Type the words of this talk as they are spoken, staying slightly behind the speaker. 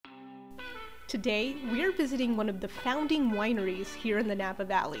Today, we're visiting one of the founding wineries here in the Napa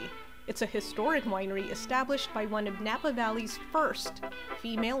Valley. It's a historic winery established by one of Napa Valley's first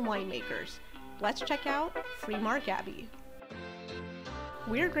female winemakers. Let's check out Freemark Abbey.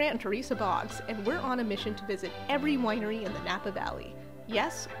 We're Grant and Teresa Boggs, and we're on a mission to visit every winery in the Napa Valley.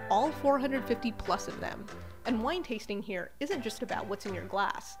 Yes, all 450 plus of them. And wine tasting here isn't just about what's in your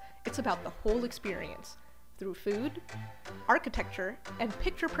glass, it's about the whole experience. Through food, architecture, and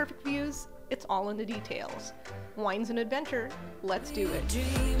picture-perfect views, it's all in the details. Wine's an adventure, let's do it.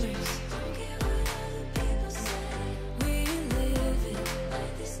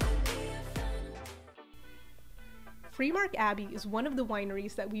 Freemark Abbey is one of the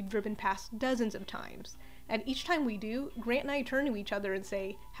wineries that we've driven past dozens of times, and each time we do, Grant and I turn to each other and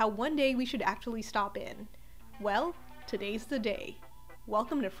say how one day we should actually stop in. Well, today's the day.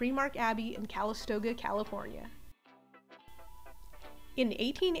 Welcome to Freemark Abbey in Calistoga, California. In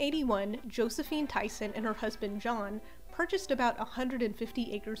 1881, Josephine Tychson and her husband John purchased about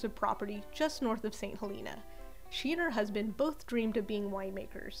 150 acres of property just north of St. Helena. She and her husband both dreamed of being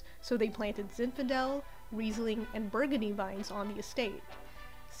winemakers, so they planted Zinfandel, Riesling, and Burgundy vines on the estate.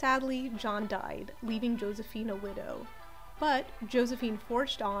 Sadly, John died, leaving Josephine a widow. But Josephine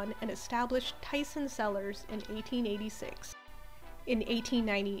forged on and established Tychson Cellars in 1886. In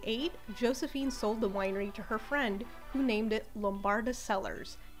 1898, Josephine sold the winery to her friend, who named it Lombarda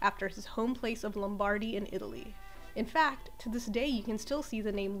Cellars, after his home place of Lombardy in Italy. In fact, to this day you can still see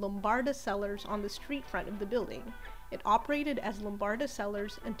the name Lombarda Cellars on the street front of the building. It operated as Lombarda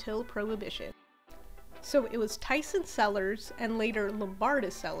Cellars until Prohibition. So it was Tychson Cellars and later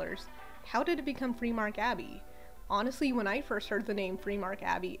Lombarda Cellars. How did it become Freemark Abbey? Honestly, when I first heard the name Freemark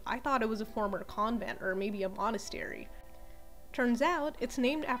Abbey, I thought it was a former convent or maybe a monastery. Turns out, it's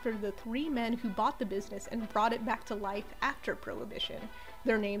named after the three men who bought the business and brought it back to life after Prohibition.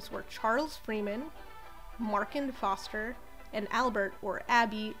 Their names were Charles Freeman, Markand Foster, and Albert or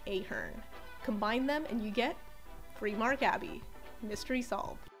Abbey Ahern. Combine them and you get Freemark Abbey. Mystery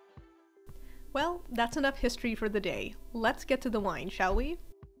solved. Well, that's enough history for the day. Let's get to the wine, shall we?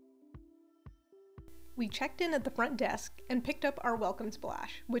 We checked in at the front desk and picked up our welcome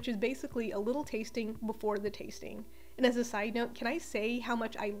splash, which is basically a little tasting before the tasting. And as a side note, can I say how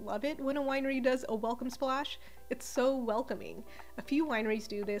much I love it when a winery does a welcome splash? It's so welcoming. A few wineries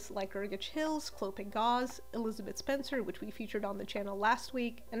do this, like Gurgitch Hills, Clos Pegase, Elizabeth Spencer, which we featured on the channel last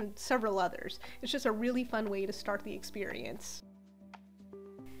week, and several others. It's just a really fun way to start the experience.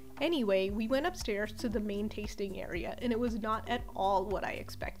 Anyway, we went upstairs to the main tasting area, and it was not at all what I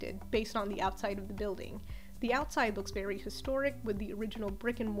expected, based on the outside of the building. The outside looks very historic, with the original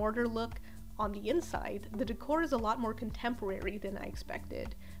brick and mortar look. On the inside, the decor is a lot more contemporary than I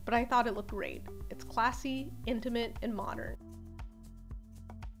expected, but I thought it looked great. It's classy, intimate, and modern.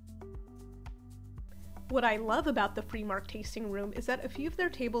 What I love about the Freemark tasting room is that a few of their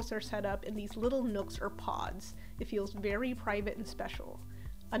tables are set up in these little nooks or pods. It feels very private and special.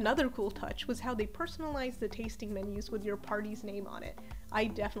 Another cool touch was how they personalized the tasting menus with your party's name on it. I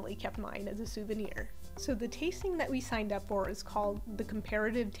definitely kept mine as a souvenir. So the tasting that we signed up for is called the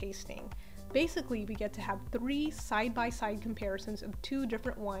Comparative Tasting. Basically, we get to have 3 side-by-side comparisons of 2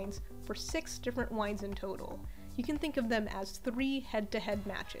 different wines for 6 different wines in total. You can think of them as 3 head-to-head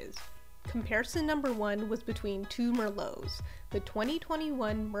matches. Comparison number 1 was between 2 merlots, the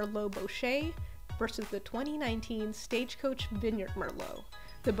 2021 Merlot Boucher versus the 2019 Stagecoach Vineyard Merlot.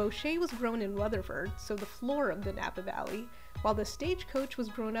 The Boucher was grown in Rutherford, so the floor of the Napa Valley, while the Stagecoach was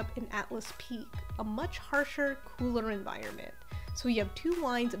grown up in Atlas Peak, a much harsher, cooler environment. So you have 2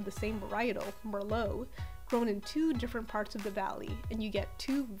 wines of the same varietal, Merlot, grown in 2 different parts of the valley, and you get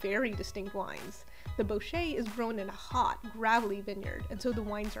 2 very distinct wines. The Boucher is grown in a hot, gravelly vineyard, and so the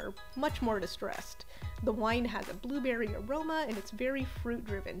wines are much more distressed. The wine has a blueberry aroma, and it's very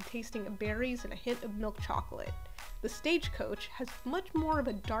fruit-driven, tasting of berries and a hint of milk chocolate. The Stagecoach has much more of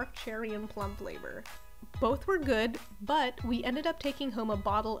a dark cherry and plum flavor. Both were good, but we ended up taking home a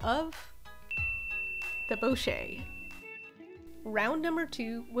bottle of the Boucher. Round number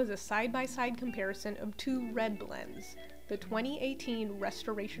 2 was a side-by-side comparison of 2 red blends, the 2018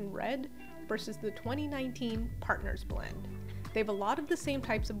 Restoration Red versus the 2019 Partners Blend. They have a lot of the same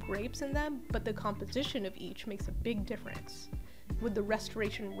types of grapes in them, but the composition of each makes a big difference. With the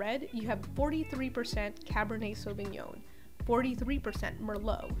Restoration Red, you have 43% Cabernet Sauvignon, 43%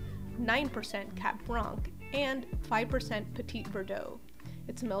 Merlot, 9% Cab Franc, and 5% Petit Verdot.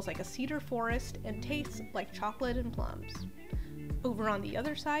 It smells like a cedar forest and tastes like chocolate and plums. Over on the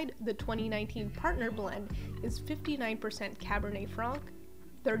other side, the 2019 Partner Blend is 59% Cabernet Franc,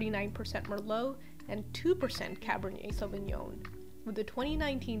 39% Merlot, and 2% Cabernet Sauvignon. With the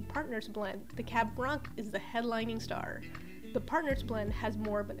 2019 Partners Blend, the Cab Franc is the headlining star. The Partners Blend has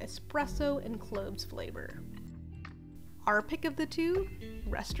more of an espresso and cloves flavor. Our pick of the two,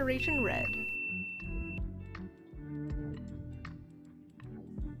 Restoration Red.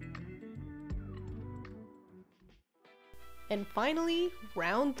 And finally,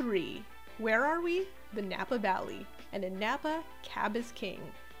 round 3. Where are we? The Napa Valley. And in Napa, Cab is king.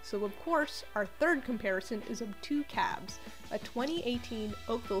 So of course, our third comparison is of 2 cabs, a 2018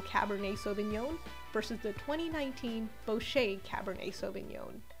 Oakville Cabernet Sauvignon versus the 2019 Bochet Cabernet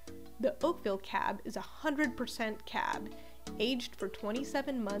Sauvignon. The Oakville Cab is 100% Cab, aged for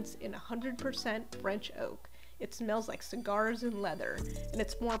 27 months in 100% French oak. It smells like cigars and leather, and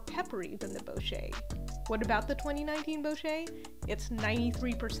it's more peppery than the Bochet. What about the 2019 Bochet? It's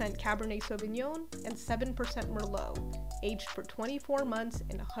 93% Cabernet Sauvignon and 7% Merlot, aged for 24 months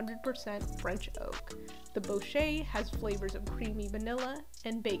in 100% French oak. The Bochet has flavors of creamy vanilla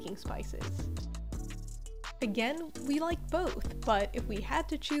and baking spices. Again, we like both, but if we had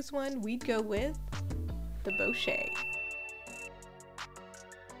to choose one, we'd go with the Bochet.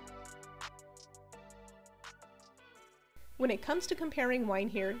 When it comes to comparing wine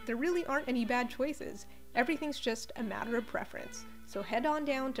here, there really aren't any bad choices. Everything's just a matter of preference. So head on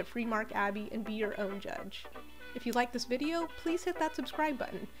down to Freemark Abbey and be your own judge. If you like this video, please hit that subscribe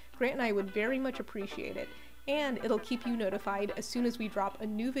button. Grant and I would very much appreciate it, and it'll keep you notified as soon as we drop a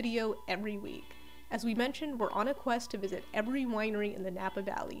new video every week. As we mentioned, we're on a quest to visit every winery in the Napa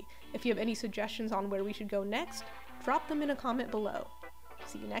Valley. If you have any suggestions on where we should go next, drop them in a comment below.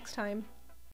 See you next time.